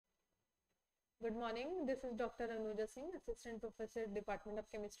Good morning. This is Dr. Anuja Singh, Assistant Professor, Department of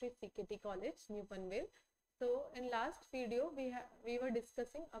Chemistry, CKT College, New Panvel. So, in last video, we were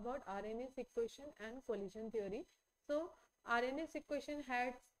discussing about RNA's equation and collision theory. So, RNA's equation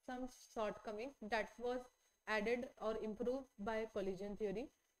had some shortcomings that was added or improved by collision theory.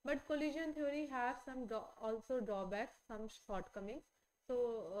 But collision theory has some also drawbacks, some shortcomings.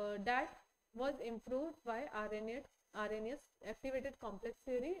 So, that was improved by RNA's activated complex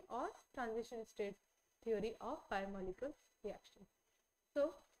theory or transition state theory of biomolecule reaction. So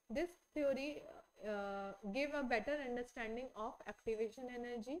this theory gave a better understanding of activation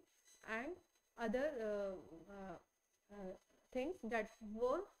energy and other things that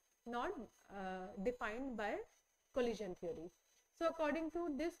were not defined by collision theory. So according to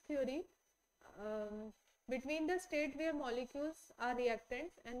this theory, between the state where molecules are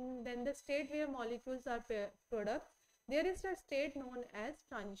reactants and then the state where molecules are products, there is a state known as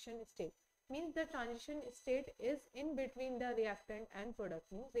transition state. Means the transition state is in between the reactant and product.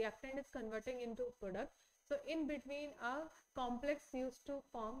 Means reactant is converting into product. So in between a complex used to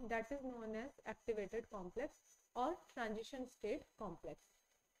form, that is known as activated complex or transition state complex.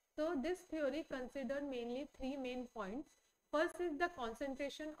 So this theory considered mainly three main points. First is the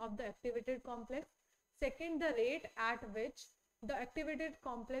concentration of the activated complex. Second, the rate at which the activated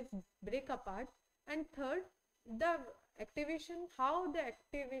complex break apart. And third, the activation, how the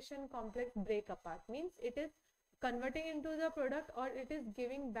activation complex break apart, means it is converting into the product or it is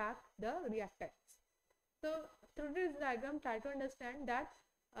giving back the reactants. So through this diagram, try to understand that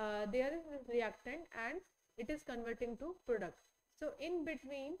there is this reactant and it is converting to product. So in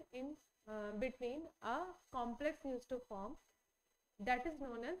between a complex used to form, that is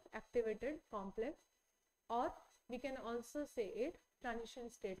known as activated complex, or we can also say it transition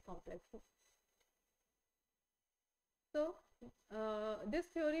state complex. So this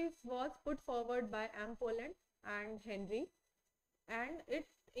theory was put forward by M. Poland and Henry, and it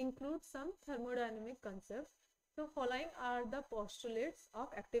includes some thermodynamic concepts. So following are the postulates of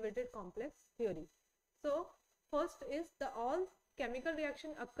activated complex theory. So first is the all chemical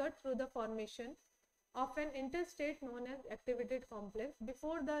reaction occur through the formation of an interstate known as activated complex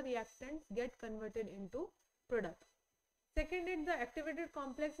before the reactants get converted into product. Second is the activated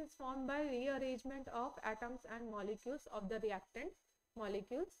complex is formed by rearrangement of atoms and molecules of the reactant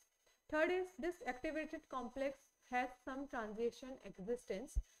molecules. Third is this activated complex has some transition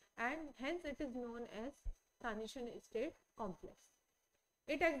existence and hence it is known as transition state complex.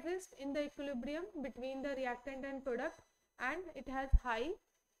 It exists in the equilibrium between the reactant and product and it has high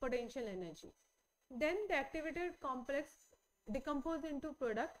potential energy. Then the activated complex decomposes into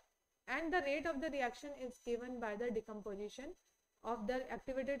product and the rate of the reaction is given by the decomposition of the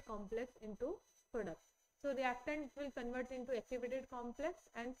activated complex into product. So reactant will convert into activated complex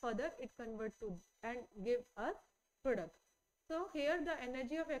and further it convert to and give us product. So here the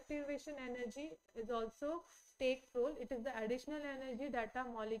energy of activation energy is also takes role. It is the additional energy that a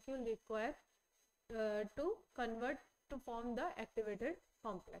molecule requires to convert to form the activated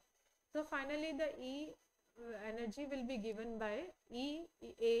complex. So finally the E energy will be given by E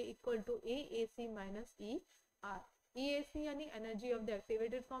A equal to AAC minus ER. EAC yani energy of the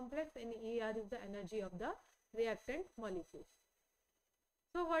activated complex and ER is the energy of the reactant molecule.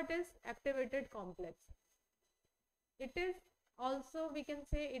 So what is activated complex? It is also, we can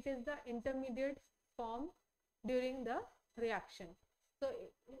say, it is the intermediate form during the reaction. So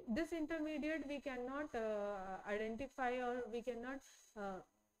this intermediate we cannot identify or we cannot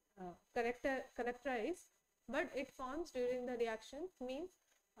characterize, but it forms during the reaction. Means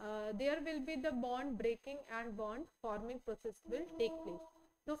there will be the bond breaking and bond forming process will take place.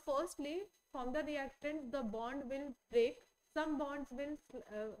 So firstly, from the reactant the bond will break, some bonds will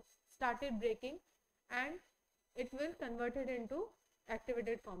started breaking and it will converted into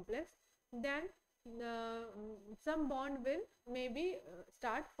activated complex. Then some bond will maybe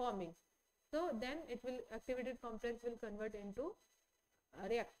start forming. So then it will activated complex will convert into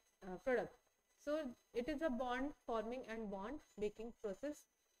product. So it is a bond forming and bond breaking process.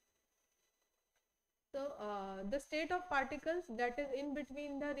 So the state of particles that is in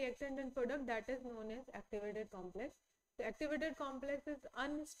between the reactant and product, that is known as activated complex. The activated complex is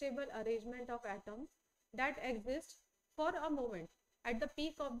unstable arrangement of atoms that exist for a moment at the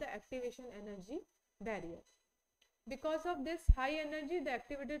peak of the activation energy barrier. Because of this high energy, the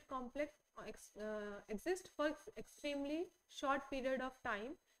activated complex exists for extremely short period of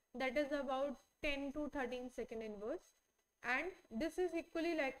time, that is about 10 to 13 second inverse, and this is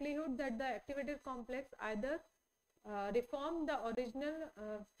equally likelihood that the activated complex either reform the original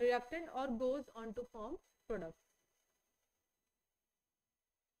reactant or goes on to form product.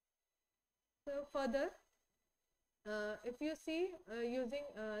 So further, if you see using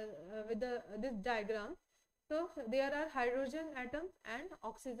with this diagram, so there are hydrogen atoms and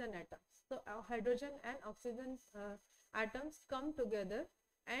oxygen atoms. So hydrogen and oxygen atoms come together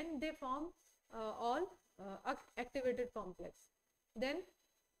and they form all activated complex. Then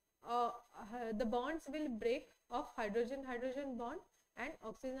the bonds will break of hydrogen hydrogen bond and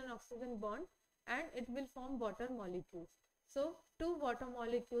oxygen oxygen bond, and it will form water molecules. So two water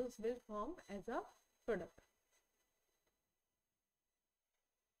molecules will form as a product.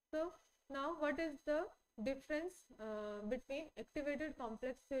 So now what is the difference between activated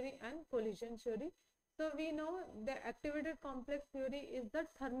complex theory and collision theory? So we know the activated complex theory is the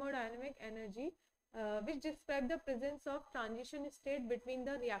thermodynamic energy which describe the presence of transition state between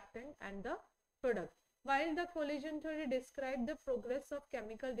the reactant and the product, while the collision theory describe the progress of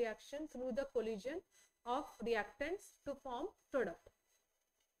chemical reaction through the collision of reactants to form product.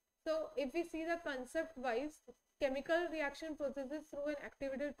 So if we see the concept wise, chemical reaction processes through an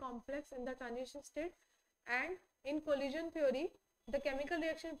activated complex in the transition state, and in collision theory the chemical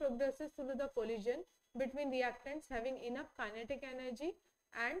reaction progresses through the collision between reactants having enough kinetic energy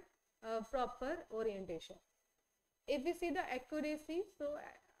and proper orientation. If we see the accuracy, so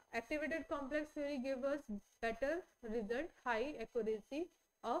activated complex theory gives us better result, high accuracy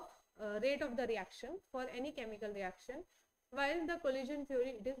of rate of the reaction for any chemical reaction, while the collision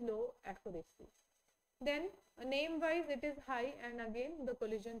theory it is low accuracy. Then name wise it is high, and again the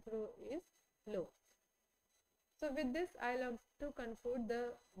collision theory is low. So with this I love to conclude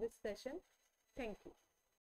this session. Thank you.